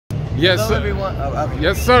Yes, Hello, sir. everyone. Oh, okay.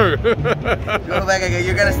 Yes, sir. Go back again.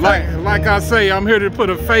 You're gonna start. Like I say, I'm here to put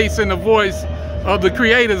a face in the voice of the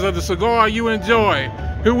creators of the cigar you enjoy.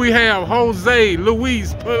 Here we have Jose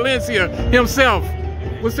Luis Plasencia himself.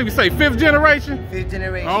 What should we say? Fifth generation? Fifth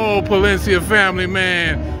generation. Oh, Plasencia family,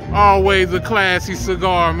 man. Always a classy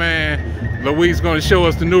cigar, man. Luis gonna show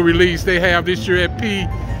us the new release they have this year at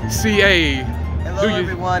PCA. Hello,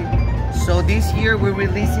 everyone. So this year we're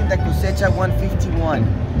releasing the Cosecha 151.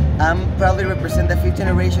 I'm proudly represent the fifth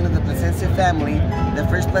generation of the Plasencia family. The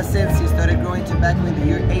first Plasencia started growing tobacco in the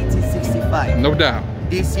year 1865. No doubt.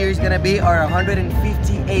 This year is gonna be our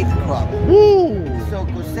 158th crop. Woo! So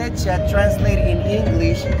Cosecha translated in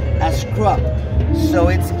English as crop. So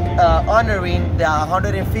it's honoring the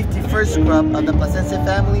 151st crop of the Plasencia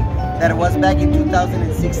family that was back in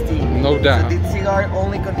 2016. No doubt. So this cigar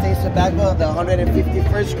only contains tobacco of the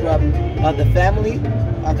 151st crop of the family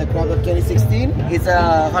of the crop of 2016. It's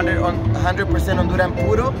a 100% Honduran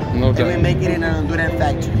puro. No doubt. And we make it in an Honduran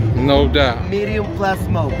factory. No doubt. Medium plus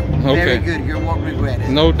smoke. Okay. Very good. You won't regret it.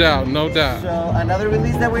 No doubt. No doubt. So another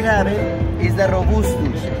release that we're having is the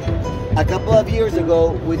Robustus. A couple of years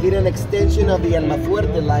ago, we did an extension of the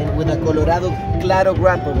Almafuerte line with a Colorado Claro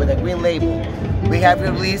Grappa with a green label. We have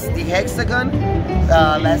released the Hexagon.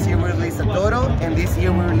 Last year we released a Toro, and this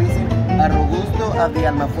year we're releasing a Robusto of the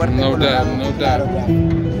Almafuerte No Colorado doubt, no Claro doubt.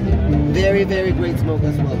 Grappa. Very, very great smoke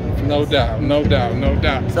as well. No doubt, no doubt, no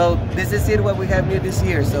doubt. So this is it what we have new this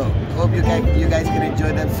year. So hope you guys can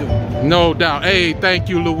enjoy that soon. No doubt. Hey, thank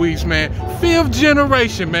you, Luis, man. Fifth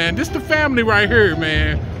generation, man. This the family right here,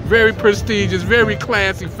 man. Very prestigious, very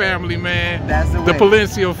classy family, man. That's the way. The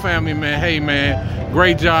Plasencia family, man. Hey, man,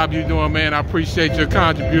 great job you doing, man. I appreciate your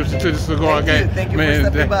contribution to the cigar game. Thank you man. for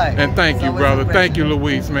stopping by. And thank It's you, always brother. a Thank you, pleasure.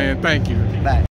 Luis, man. Thank you. Bye.